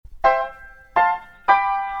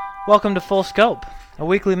Welcome to Full Scope, a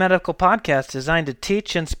weekly medical podcast designed to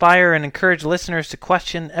teach, inspire, and encourage listeners to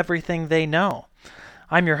question everything they know.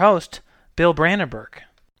 I'm your host, Bill Brandenburg.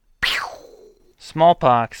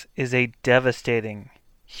 Smallpox is a devastating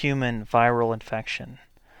human viral infection.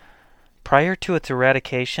 Prior to its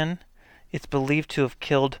eradication, it's believed to have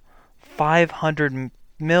killed 500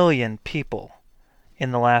 million people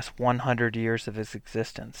in the last 100 years of its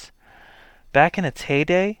existence. Back in its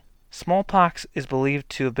heyday, smallpox is believed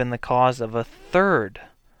to have been the cause of a third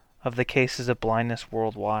of the cases of blindness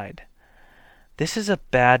worldwide. This is a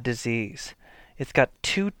bad disease. It's got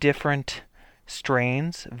two different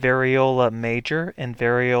strains, variola major and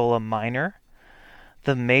variola minor.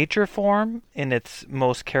 The major form, in its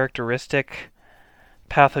most characteristic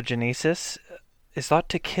pathogenesis, is thought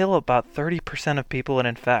to kill about 30% of people it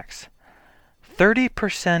infects.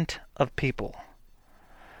 30% of people.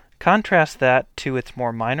 Contrast that to its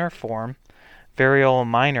more minor form, variola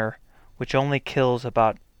minor, which only kills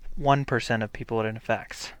about 1% of people it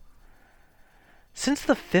infects. Since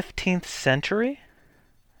the 15th century,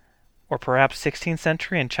 or perhaps 16th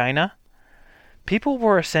century in China, people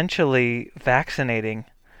were essentially vaccinating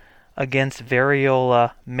against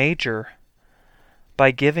variola major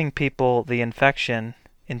by giving people the infection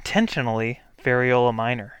intentionally variola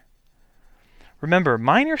minor. Remember,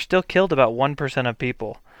 minor still killed about 1% of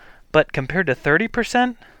people, but compared to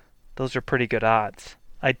 30%, those are pretty good odds.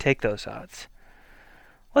 I'd take those odds.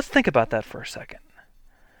 Let's think about that for a second.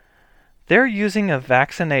 They're using a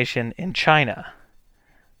vaccination in China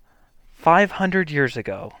 500 years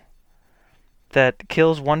ago that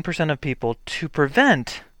kills 1% of people to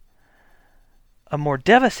prevent a more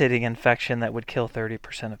devastating infection that would kill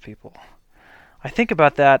 30% of people. I think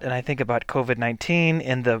about that and I think about COVID-19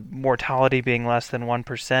 and the mortality being less than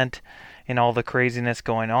 1% and all the craziness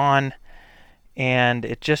going on, and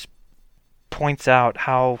it just points out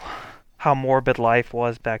how morbid life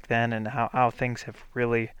was back then and how things have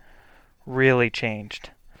really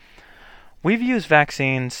changed. We've used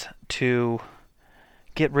vaccines to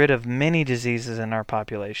get rid of many diseases in our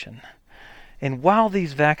population. And while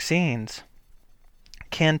these vaccines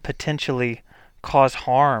can potentially cause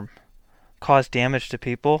harm, cause damage to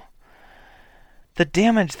people, the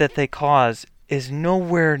damage that they cause is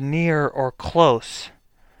nowhere near or close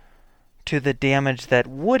to the damage that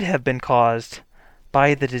would have been caused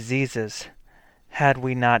by the diseases had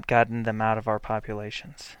we not gotten them out of our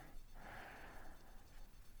populations.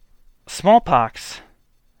 Smallpox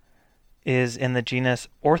is in the genus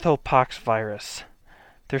Orthopoxvirus.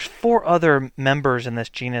 There's 4 other members in this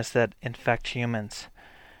genus that infect humans.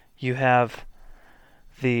 You have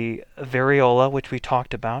the variola, which we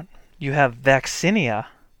talked about. You have vaccinia,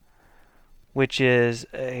 which is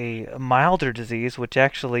a milder disease, which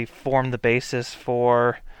actually formed the basis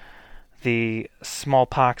for the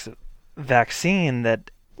smallpox vaccine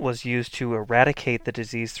that was used to eradicate the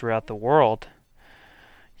disease throughout the world.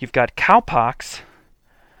 You've got cowpox,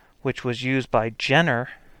 which was used by Jenner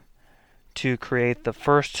to create the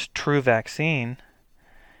first true vaccine,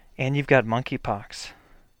 and you've got monkeypox.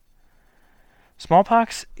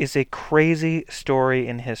 Smallpox is a crazy story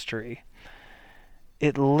in history.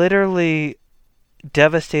 It literally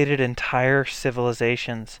devastated entire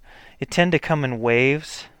civilizations. It tended to come in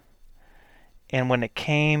waves, and when it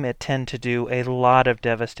came, it tended to do a lot of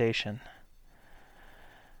devastation.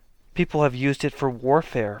 People have used it for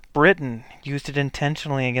warfare. Britain used it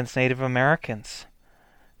intentionally against Native Americans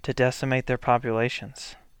to decimate their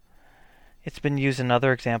populations. It's been used in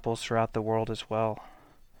other examples throughout the world as well.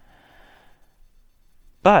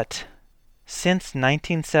 But since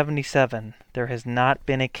 1977, there has not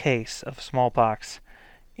been a case of smallpox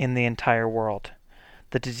in the entire world.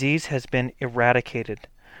 The disease has been eradicated.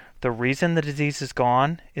 The reason the disease is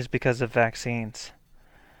gone is because of vaccines.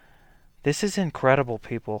 This is incredible,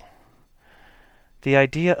 people. The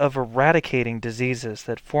idea of eradicating diseases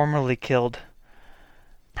that formerly killed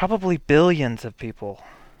probably billions of people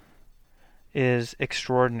is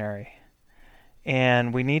extraordinary.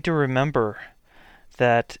 And we need to remember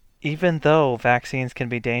that even though vaccines can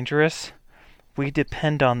be dangerous, we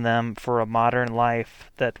depend on them for a modern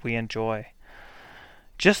life that we enjoy.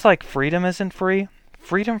 Just like freedom isn't free,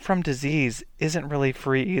 freedom from disease isn't really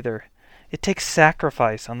free either. It takes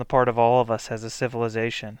sacrifice on the part of all of us as a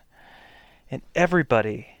civilization. And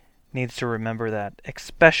everybody needs to remember that,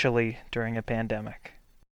 especially during a pandemic.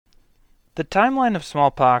 The timeline of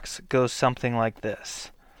smallpox goes something like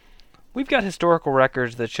this. We've got historical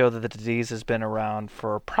records that show that the disease has been around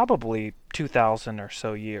for probably 2,000 or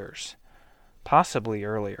so years, possibly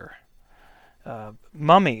earlier.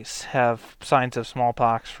 Mummies have signs of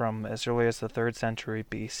smallpox from as early as the 3rd century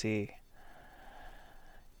BC.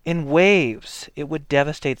 In waves, it would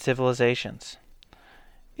devastate civilizations.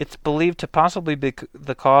 It's believed to possibly be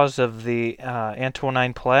the cause of the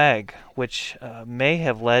Antonine Plague, which may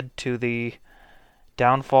have led to the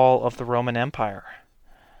downfall of the Roman Empire.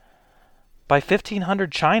 By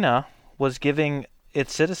 1500, China was giving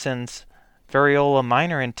its citizens variola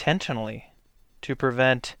minor intentionally to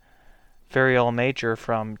prevent variola major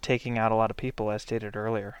from taking out a lot of people, as stated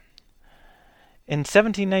earlier. In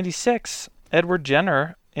 1796, Edward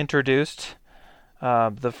Jenner introduced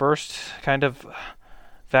the first kind of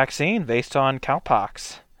vaccine based on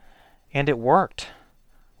cowpox, and it worked,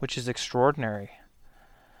 which is extraordinary.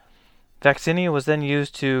 Vaccinia was then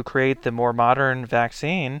used to create the more modern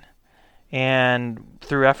vaccine, and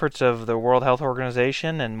through efforts of the World Health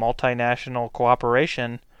Organization and multinational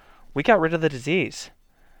cooperation, we got rid of the disease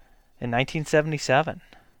in 1977.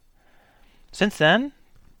 Since then,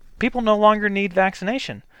 people no longer need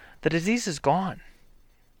vaccination. The disease is gone.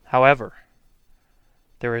 However,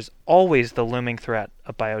 there is always the looming threat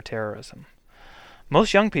of bioterrorism.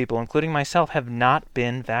 Most young people, including myself, have not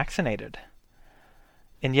been vaccinated.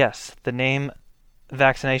 And yes, the name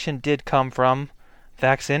vaccination did come from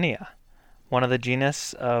Vaccinia, one of the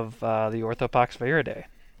genus of the Orthopoxviridae.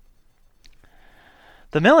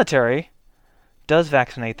 The military does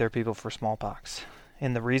vaccinate their people for smallpox,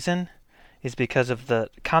 and the reason is because of the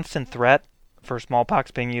constant threat for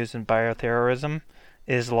smallpox being used in bioterrorism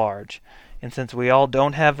is large. And since we all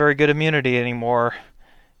don't have very good immunity anymore,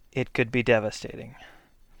 it could be devastating.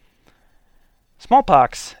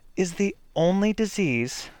 Smallpox is the only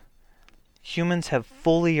disease humans have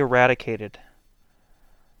fully eradicated.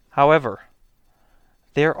 However,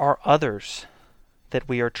 there are others that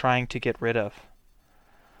we are trying to get rid of.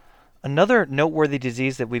 Another noteworthy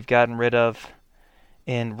disease that we've gotten rid of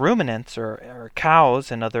in ruminants or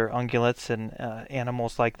cows and other ungulates and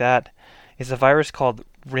animals like that is a virus called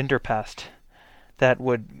Rinderpest that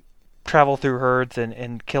would travel through herds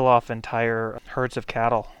and kill off entire herds of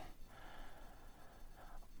cattle.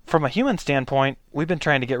 From a human standpoint, we've been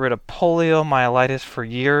trying to get rid of poliomyelitis for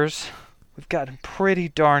years. We've gotten pretty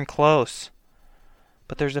darn close.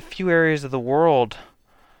 But there's a few areas of the world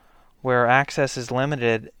where access is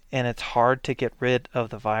limited and it's hard to get rid of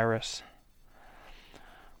the virus.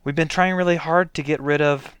 We've been trying really hard to get rid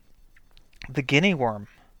of the guinea worm,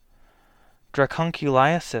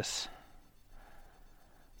 dracunculiasis.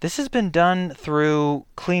 This has been done through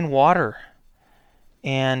clean water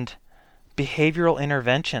and behavioral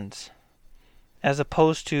interventions as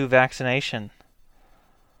opposed to vaccination.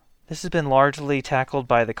 This has been largely tackled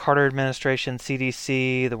by the Carter administration,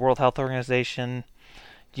 CDC, the World Health Organization,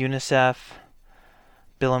 UNICEF,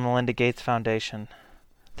 Bill and Melinda Gates Foundation.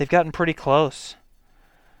 They've gotten pretty close,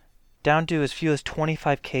 down to as few as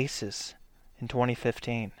 25 cases in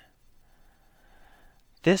 2015.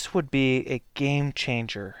 This would be a game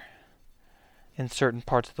changer in certain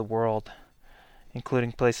parts of the world,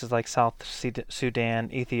 including places like South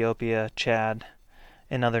Sudan, Ethiopia, Chad,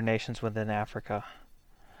 and other nations within Africa.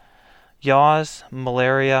 Yaws,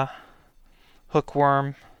 malaria,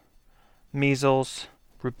 hookworm, measles,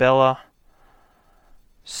 rubella,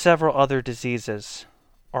 several other diseases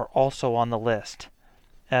are also on the list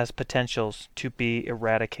as potentials to be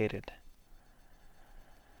eradicated.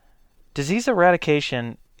 Disease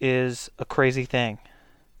eradication is a crazy thing.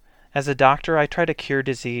 As a doctor, I try to cure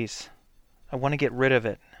disease. I want to get rid of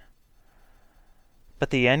it.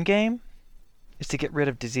 But the end game is to get rid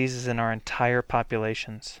of diseases in our entire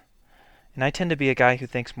populations. And I tend to be a guy who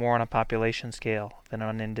thinks more on a population scale than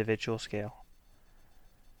on an individual scale.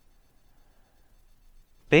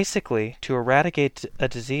 Basically, to eradicate a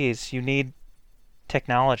disease, you need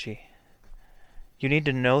technology. You need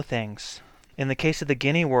to know things. In the case of the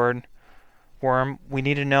guinea worm, we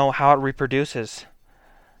need to know how it reproduces,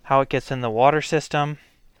 how it gets in the water system,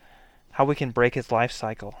 how we can break its life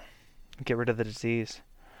cycle and get rid of the disease.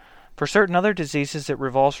 For certain other diseases, it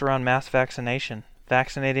revolves around mass vaccination,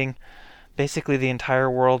 vaccinating basically the entire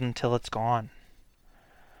world until it's gone.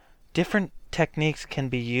 Different techniques can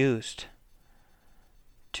be used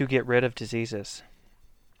to get rid of diseases.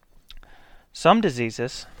 Some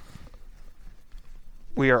diseases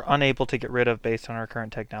we are unable to get rid of based on our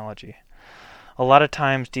current technology. A lot of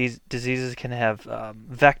times diseases can have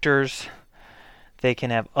vectors. They can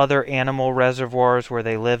have other animal reservoirs where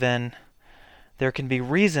they live in. There can be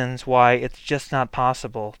reasons why it's just not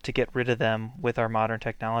possible to get rid of them with our modern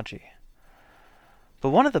technology. But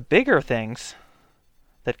one of the bigger things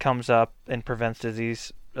that comes up and prevents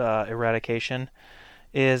disease eradication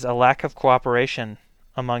is a lack of cooperation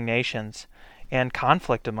among nations and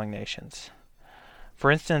conflict among nations. For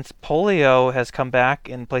instance, polio has come back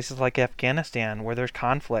in places like Afghanistan where there's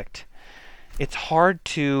conflict. It's hard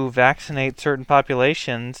to vaccinate certain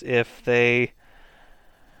populations if they,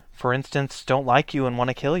 for instance, don't like you and want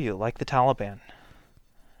to kill you, like the Taliban.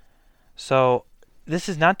 So this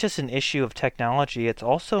is not just an issue of technology, it's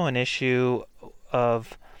also an issue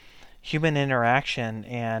of human interaction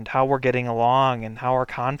and how we're getting along and how our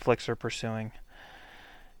conflicts are pursuing.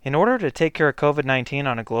 In order to take care of COVID-19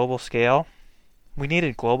 on a global scale, we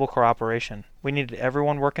needed global cooperation. We needed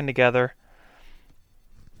everyone working together,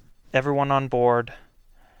 everyone on board,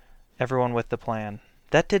 everyone with the plan.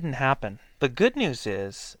 That didn't happen. The good news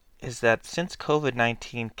is that since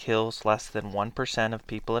COVID-19 kills less than 1% of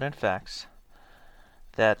people it infects,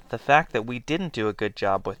 that the fact that we didn't do a good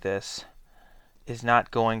job with this is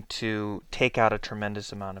not going to take out a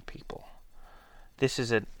tremendous amount of people. This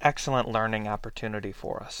is an excellent learning opportunity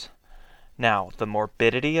for us. Now, the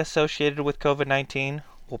morbidity associated with COVID-19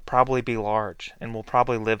 will probably be large, and we'll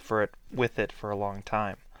probably live with it for a long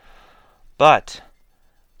time. But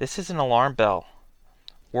this is an alarm bell.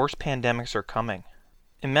 Worse pandemics are coming.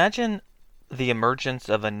 Imagine the emergence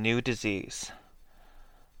of a new disease.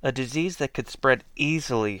 A disease that could spread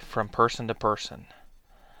easily from person to person.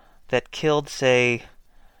 That killed, say,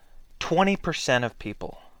 20% of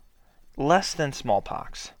people. Less than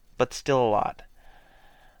smallpox, but still a lot.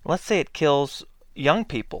 Let's say it kills young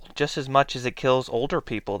people just as much as it kills older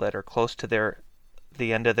people that are close to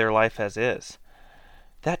the end of their life as is.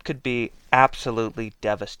 That could be absolutely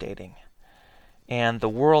devastating. And the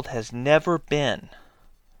world has never been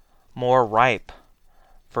more ripe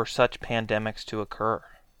for such pandemics to occur.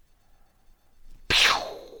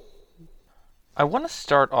 I want to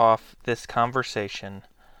start off this conversation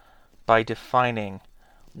by defining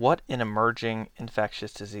what an emerging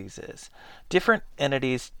infectious disease is. Different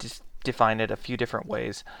entities define it a few different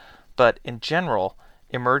ways, but in general,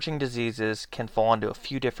 emerging diseases can fall into a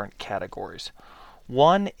few different categories.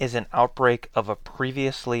 One is an outbreak of a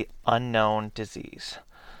previously unknown disease.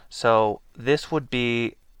 So this would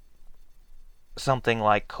be something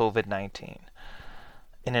like COVID-19.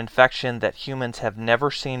 An infection that humans have never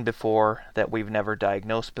seen before, that we've never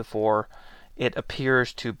diagnosed before. It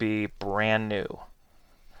appears to be brand new.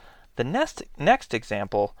 The next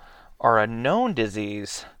example are a known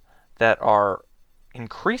disease that are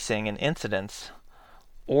increasing in incidence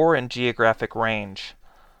or in geographic range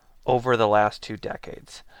over the last 2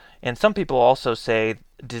 decades. And some people also say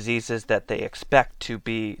diseases that they expect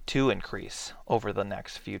to increase over the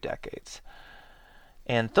next few decades.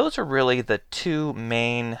 And those are really the two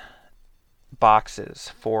main boxes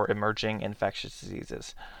for emerging infectious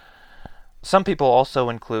diseases. Some people also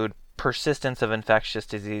include persistence of infectious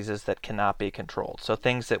diseases that cannot be controlled. So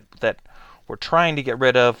things that we're trying to get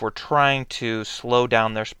rid of, we're trying to slow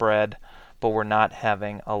down their spread, but we're not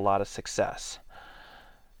having a lot of success.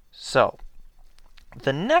 So,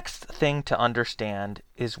 the next thing to understand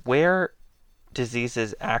is where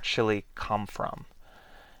diseases actually come from.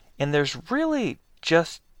 And there's really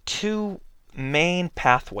just two main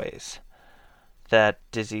pathways that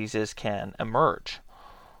diseases can emerge.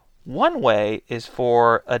 One way is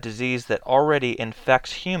for a disease that already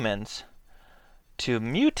infects humans to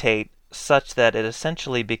mutate such that it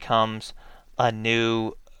essentially becomes a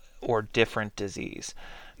new or different disease.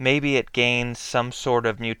 Maybe it gains some sort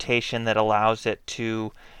of mutation that allows it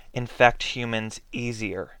to infect humans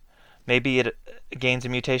easier. Maybe it gains a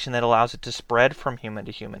mutation that allows it to spread from human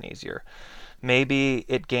to human easier. Maybe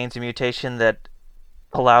it gains a mutation that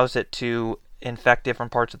allows it to infect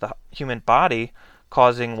different parts of the human body,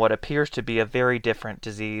 causing what appears to be a very different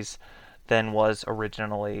disease than was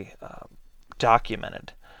originally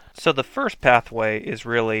documented. So the first pathway is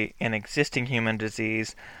really an existing human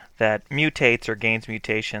disease that mutates or gains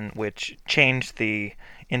mutation which change the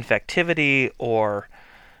infectivity or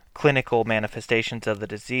clinical manifestations of the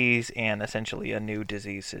disease, and essentially a new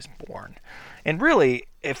disease is born. And really,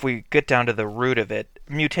 if we get down to the root of it,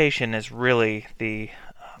 mutation is really the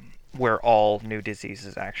where all new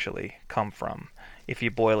diseases actually come from, if you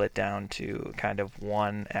boil it down to kind of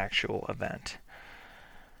one actual event.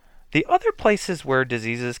 The other places where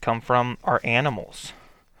diseases come from are animals.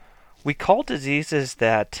 We call diseases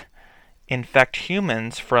that infect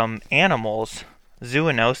humans from animals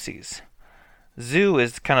zoonoses. Zoo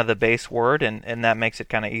is kind of the base word, and that makes it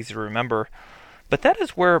kind of easy to remember. But that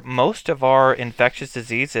is where most of our infectious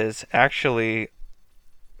diseases actually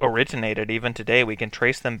originated. Even today, we can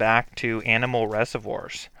trace them back to animal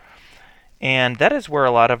reservoirs. And that is where a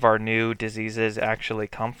lot of our new diseases actually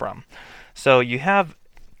come from. So you have,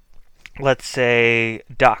 let's say,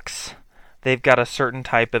 ducks. They've got a certain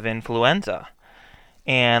type of influenza.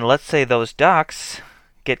 And let's say those ducks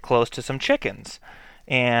get close to some chickens,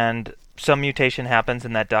 and some mutation happens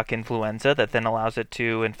in that duck influenza that then allows it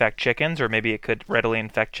to infect chickens, or maybe it could readily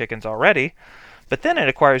infect chickens already, but then it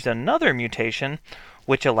acquires another mutation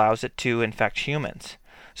which allows it to infect humans.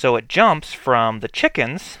 So it jumps from the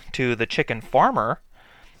chickens to the chicken farmer,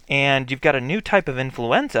 and you've got a new type of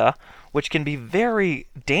influenza which can be very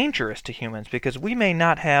dangerous to humans because we may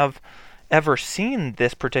not have ever seen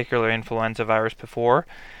this particular influenza virus before.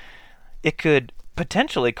 It could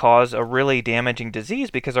potentially cause a really damaging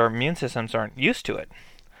disease because our immune systems aren't used to it.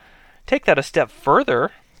 Take that a step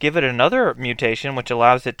further, give it another mutation which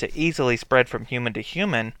allows it to easily spread from human to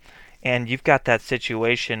human, and you've got that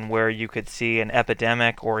situation where you could see an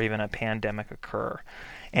epidemic or even a pandemic occur.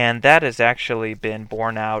 And that has actually been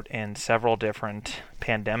borne out in several different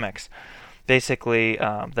pandemics. Basically,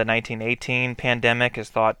 the 1918 pandemic is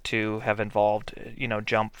thought to have involved,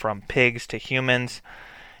 jump from pigs to humans,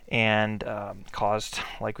 and caused,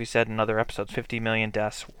 like we said in other episodes, 50 million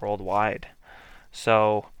deaths worldwide.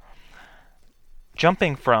 So,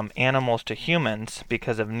 jumping from animals to humans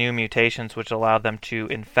because of new mutations which allow them to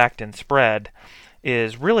infect and spread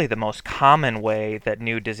is really the most common way that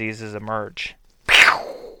new diseases emerge.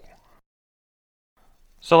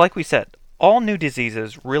 So like we said, all new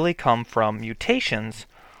diseases really come from mutations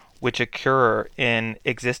which occur in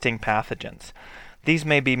existing pathogens. These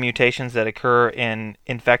may be mutations that occur in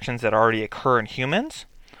infections that already occur in humans,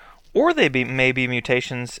 or they may be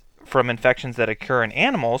mutations from infections that occur in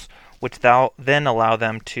animals, which then allow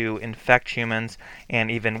them to infect humans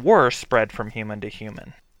and, even worse, spread from human to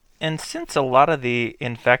human. And since a lot of the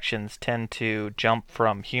infections tend to jump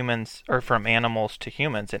from humans or from animals to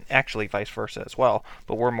humans, and actually vice versa as well,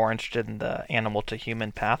 but we're more interested in the animal to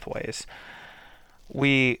human pathways,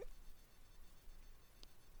 we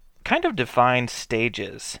kind of define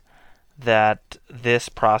stages that this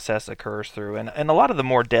process occurs through. And a lot of the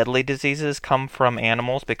more deadly diseases come from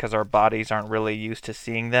animals because our bodies aren't really used to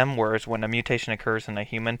seeing them, whereas when a mutation occurs in a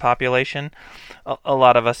human population, a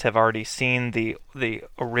lot of us have already seen the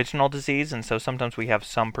original disease, and so sometimes we have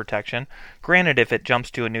some protection. Granted, if it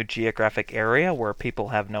jumps to a new geographic area where people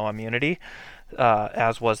have no immunity,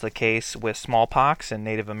 as was the case with smallpox and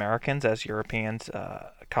Native Americans as Europeans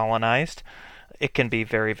colonized, it can be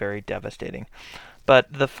very, very devastating.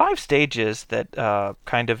 But the 5 stages that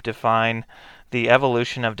kind of define the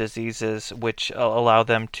evolution of diseases which allow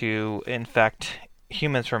them to infect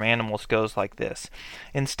humans from animals goes like this.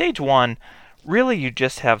 In stage 1, really you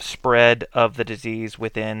just have spread of the disease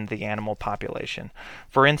within the animal population.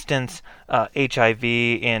 For instance, HIV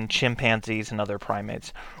in chimpanzees and other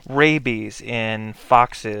primates, rabies in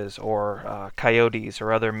foxes or coyotes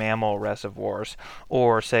or other mammal reservoirs,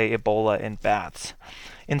 or say Ebola in bats.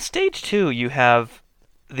 In stage 2, you have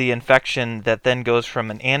the infection that then goes from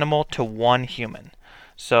an animal to one human.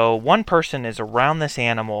 So one person is around this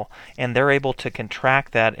animal and they're able to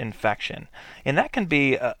contract that infection. And that can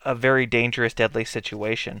be a very dangerous, deadly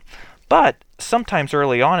situation. But sometimes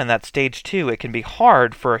early on in that stage 2, it can be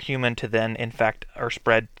hard for a human to then infect or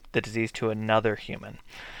spread the disease to another human.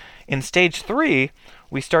 In stage 3,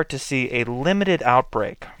 we start to see a limited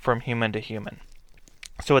outbreak from human to human.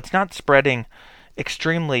 So it's not spreading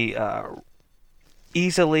extremely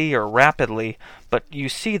easily or rapidly, but you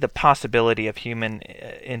see the possibility of human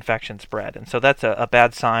infection spread. And so that's a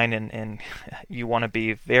bad sign, and you want to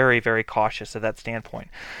be very, very cautious at that standpoint.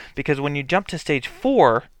 Because when you jump to stage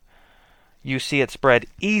 4, you see it spread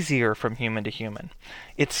easier from human to human.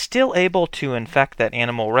 It's still able to infect that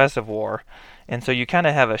animal reservoir, and so you kind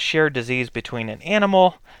of have a shared disease between an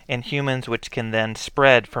animal and humans, which can then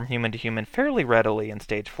spread from human to human fairly readily in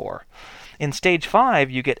stage 4. In stage 5,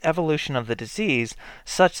 you get evolution of the disease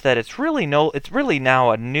such that it's really now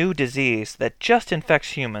a new disease that just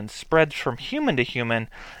infects humans, spreads from human to human,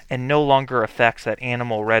 and no longer affects that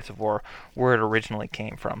animal reservoir where it originally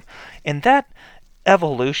came from. And that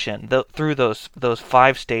evolution through those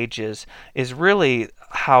 5 stages is really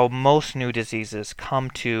how most new diseases come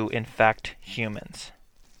to infect humans.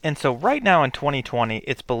 And so right now in 2020,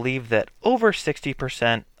 it's believed that over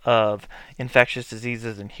 60% of infectious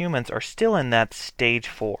diseases in humans are still in that stage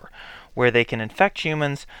 4, where they can infect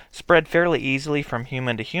humans, spread fairly easily from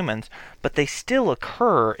human to humans, but they still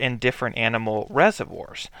occur in different animal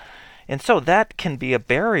reservoirs. And so that can be a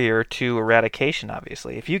barrier to eradication,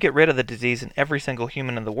 obviously. If you get rid of the disease in every single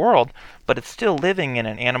human in the world, but it's still living in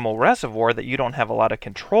an animal reservoir that you don't have a lot of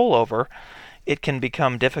control over, it can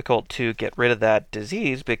become difficult to get rid of that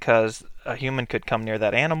disease because a human could come near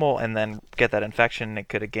that animal and then get that infection, and it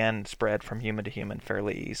could again spread from human to human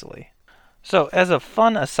fairly easily. So, as a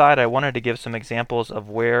fun aside, I wanted to give some examples of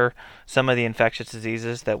where some of the infectious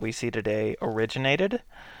diseases that we see today originated.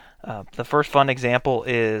 The first fun example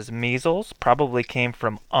is measles, probably came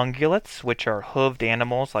from ungulates, which are hooved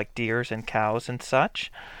animals like deers and cows and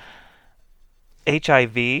such.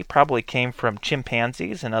 HIV probably came from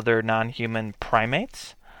chimpanzees and other non human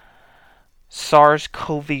primates.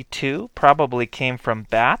 SARS-CoV-2 probably came from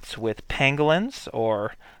bats, with pangolins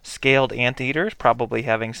or scaled anteaters probably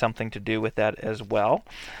having something to do with that as well.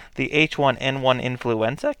 The H1N1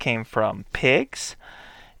 influenza came from pigs.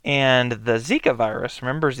 And the Zika virus,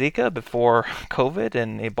 remember Zika before COVID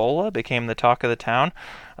and Ebola became the talk of the town?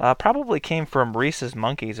 Probably came from rhesus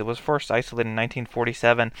monkeys. It was first isolated in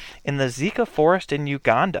 1947 in the Zika forest in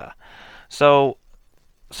Uganda. So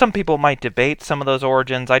some people might debate some of those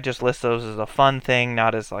origins. I just list those as a fun thing,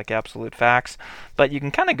 not as like absolute facts. But you can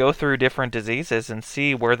kind of go through different diseases and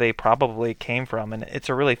see where they probably came from. And it's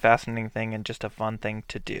a really fascinating thing and just a fun thing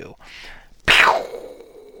to do.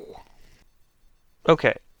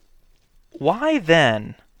 Okay. Why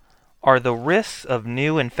then are the risks of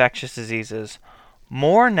new infectious diseases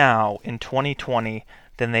more now in 2020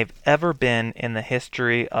 than they've ever been in the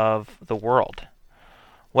history of the world?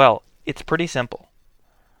 Well, it's pretty simple.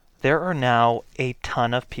 There are now a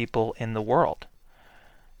ton of people in the world.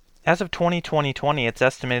 As of 2020, it's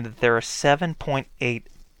estimated that there are 7.8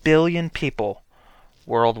 billion people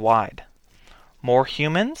worldwide. More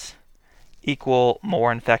humans equal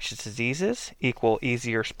more infectious diseases, equal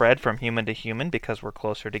easier spread from human to human because we're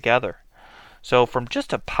closer together. So from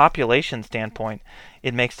just a population standpoint,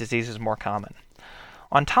 it makes diseases more common.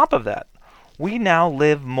 On top of that, we now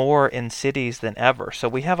live more in cities than ever, so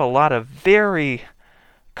we have a lot of very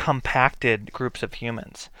compacted groups of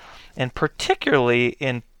humans. And particularly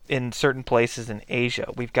in certain places in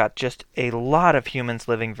Asia, we've got just a lot of humans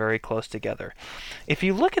living very close together. If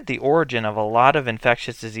you look at the origin of a lot of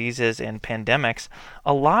infectious diseases and pandemics,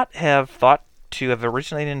 a lot have thought to have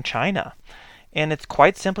originated in China. And it's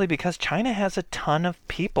quite simply because China has a ton of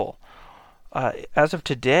people. As of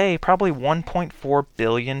today, probably 1.4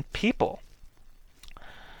 billion people.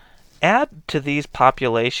 Add to these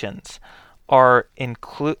populations are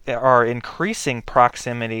increasing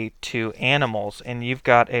proximity to animals, and you've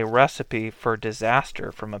got a recipe for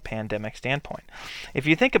disaster from a pandemic standpoint. If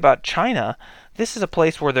you think about China, this is a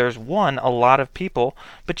place where there's a lot of people,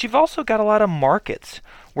 but you've also got a lot of markets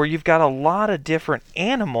where you've got a lot of different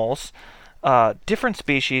animals, different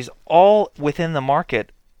species, all within the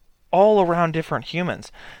market, all around different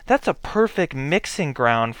humans. That's a perfect mixing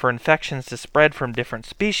ground for infections to spread from different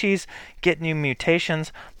species, get new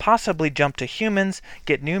mutations, possibly jump to humans,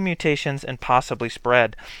 get new mutations, and possibly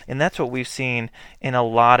spread. And that's what we've seen in a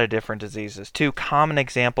lot of different diseases. Two common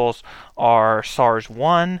examples are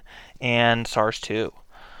SARS-1 and SARS-2.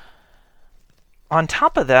 On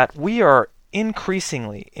top of that, we are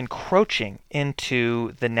increasingly encroaching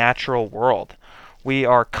into the natural world. We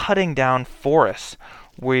are cutting down forests.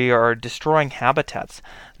 We are destroying habitats.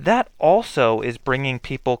 That also is bringing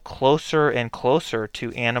people closer and closer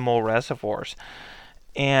to animal reservoirs.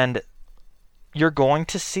 And you're going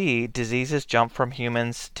to see diseases jump from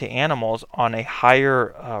humans to animals on a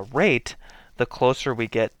higher rate the closer we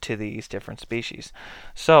get to these different species.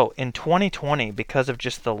 So in 2020, because of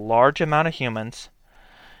just the large amount of humans,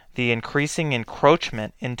 the increasing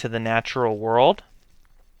encroachment into the natural world,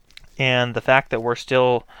 and the fact that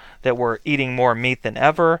we're eating more meat than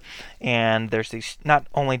ever, and there's these not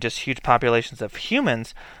only just huge populations of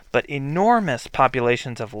humans, but enormous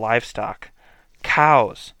populations of livestock,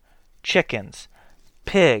 cows, chickens,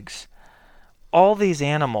 pigs. All these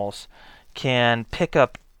animals can pick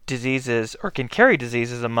up diseases or can carry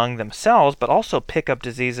diseases among themselves, but also pick up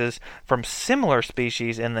diseases from similar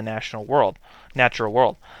species in the natural world.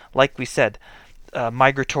 Like we said,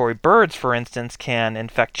 migratory birds, for instance, can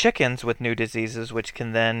infect chickens with new diseases, which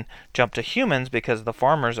can then jump to humans because the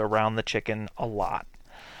farmers are around the chicken a lot.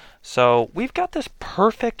 So we've got this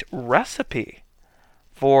perfect recipe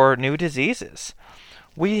for new diseases.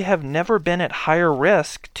 We have never been at higher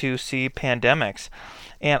risk to see pandemics.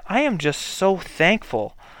 And I am just so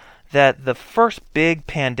thankful that the first big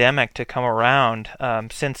pandemic to come around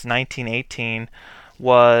since 1918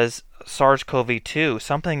 was SARS-CoV-2,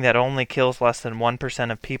 something that only kills less than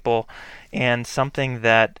 1% of people, and something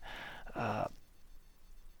that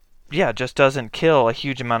just doesn't kill a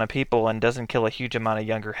huge amount of people and doesn't kill a huge amount of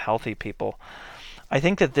younger, healthy people. I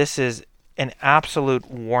think that this is an absolute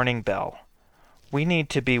warning bell. We need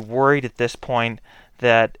to be worried at this point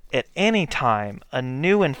that at any time a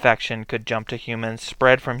new infection could jump to humans,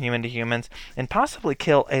 spread from human to humans, and possibly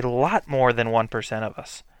kill a lot more than 1% of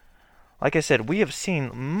us. Like I said, we have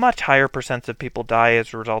seen much higher percents of people die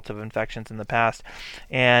as a result of infections in the past,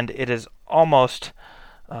 and it is almost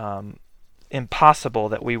impossible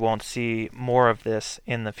that we won't see more of this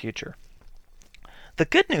in the future. The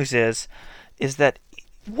good news is that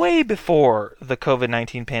way before the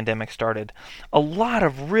COVID-19 pandemic started, a lot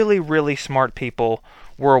of really, really smart people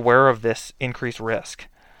were aware of this increased risk.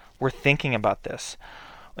 We're thinking about this.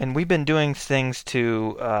 And we've been doing things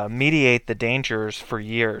to mediate the dangers for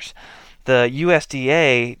years. The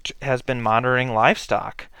USDA has been monitoring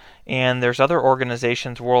livestock, and there's other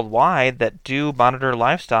organizations worldwide that do monitor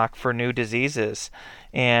livestock for new diseases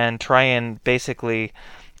and try and basically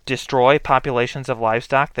destroy populations of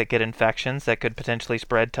livestock that get infections that could potentially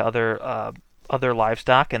spread to other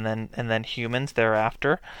livestock and then humans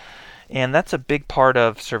thereafter. And that's a big part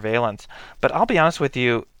of surveillance. But I'll be honest with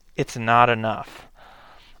you, it's not enough.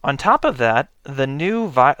 On top of that, the new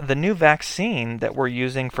vaccine that we're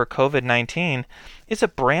using for COVID-19 is a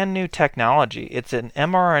brand new technology. It's an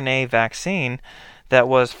mRNA vaccine that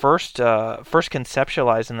was first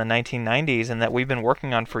conceptualized in the 1990s and that we've been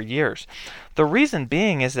working on for years. The reason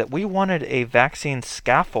being is that we wanted a vaccine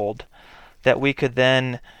scaffold that we could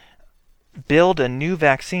then build a new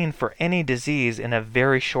vaccine for any disease in a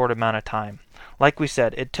very short amount of time. Like we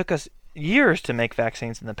said, it took us years to make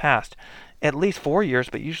vaccines in the past. At least 4 years,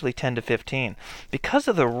 but usually 10 to 15. Because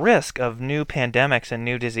of the risk of new pandemics and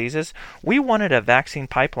new diseases, we wanted a vaccine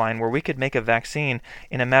pipeline where we could make a vaccine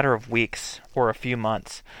in a matter of weeks or a few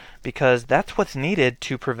months, because that's what's needed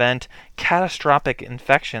to prevent catastrophic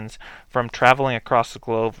infections from traveling across the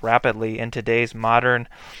globe rapidly in today's modern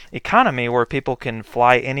economy where people can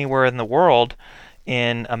fly anywhere in the world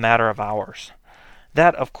in a matter of hours.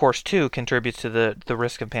 That, of course, too, contributes to the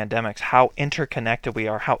risk of pandemics, how interconnected we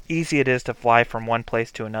are, how easy it is to fly from one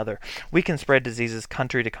place to another. We can spread diseases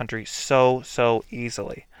country to country so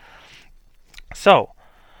easily. So,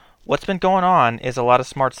 what's been going on is a lot of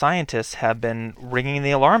smart scientists have been ringing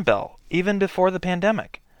the alarm bell, even before the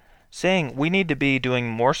pandemic, saying we need to be doing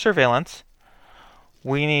more surveillance,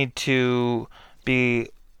 we need to be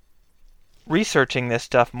researching this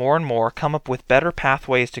stuff more and more, come up with better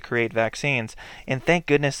pathways to create vaccines, and thank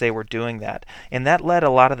goodness they were doing that. And that led a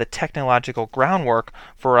lot of the technological groundwork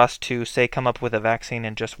for us to, say, come up with a vaccine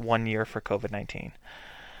in just 1 year for COVID-19.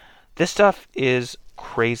 This stuff is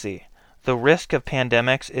crazy. The risk of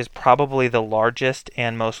pandemics is probably the largest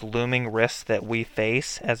and most looming risk that we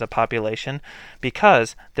face as a population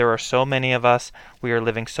because there are so many of us, we are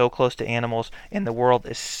living so close to animals, and the world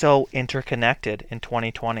is so interconnected in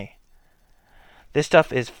 2020. This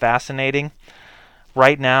stuff is fascinating.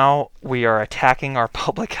 Right now, we are attacking our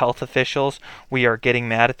public health officials. We are getting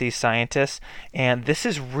mad at these scientists. And this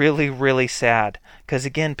is really, really sad. Because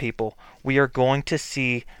again, people, we are going to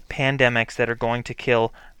see pandemics that are going to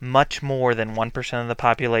kill much more than 1% of the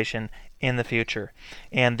population in the future.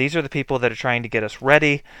 And these are the people that are trying to get us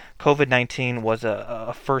ready. COVID-19 was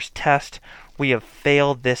a first test. We have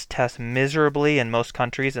failed this test miserably in most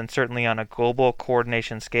countries and certainly on a global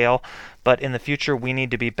coordination scale. But in the future, we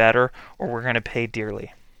need to be better or we're going to pay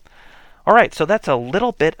dearly. All right, so that's a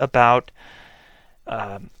little bit about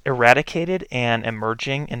eradicated and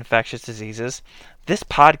emerging infectious diseases. This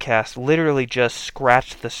podcast literally just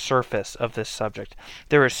scratched the surface of this subject.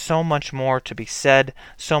 There is so much more to be said,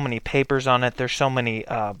 so many papers on it. There's so many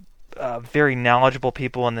very knowledgeable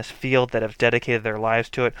people in this field that have dedicated their lives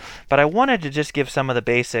to it. But I wanted to just give some of the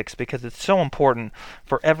basics because it's so important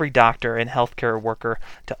for every doctor and healthcare worker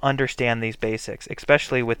to understand these basics,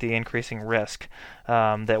 especially with the increasing risk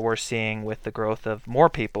that we're seeing with the growth of more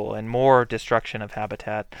people and more destruction of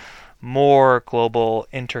habitat, more global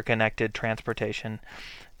interconnected transportation,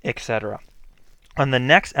 etc. On the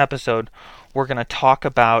next episode, we're going to talk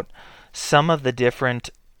about some of the different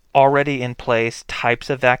already in place types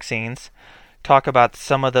of vaccines, talk about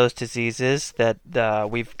some of those diseases that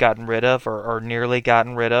we've gotten rid of or nearly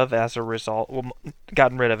gotten rid of as a result,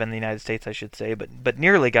 gotten rid of in the United States, I should say, but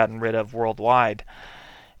nearly gotten rid of worldwide.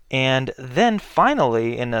 And then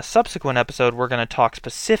finally, in a subsequent episode, we're going to talk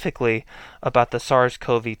specifically about the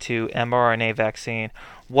SARS-CoV-2 mRNA vaccine,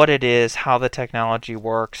 what it is, how the technology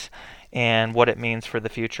works, and what it means for the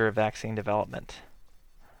future of vaccine development.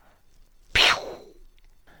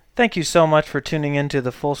 Thank you so much for tuning into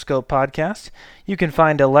the Full Scope podcast. You can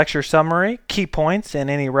find a lecture summary, key points, and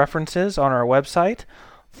any references on our website,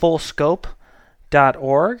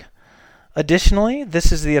 fullscope.org. Additionally,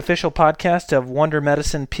 this is the official podcast of Wonder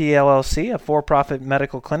Medicine PLLC, a for-profit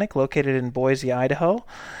medical clinic located in Boise, Idaho.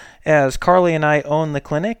 As Carly and I own the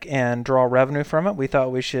clinic and draw revenue from it, we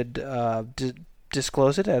thought we should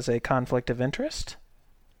disclose it as a conflict of interest.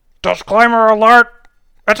 Disclaimer alert!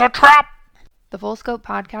 It's a trap! The Full Scope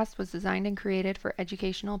podcast was designed and created for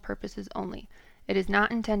educational purposes only. It is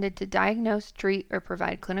not intended to diagnose, treat, or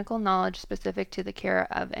provide clinical knowledge specific to the care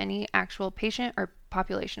of any actual patient or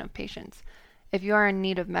population of patients. If you are in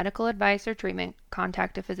need of medical advice or treatment,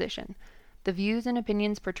 contact a physician. The views and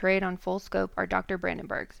opinions portrayed on Full Scope are Dr.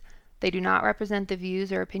 Brandenburg's. They do not represent the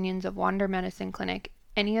views or opinions of Wander Medicine Clinic,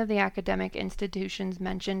 any of the academic institutions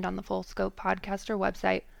mentioned on the Full Scope podcast or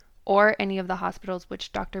website, or any of the hospitals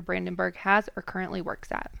which Dr. Brandenburg has or currently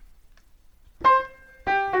works at.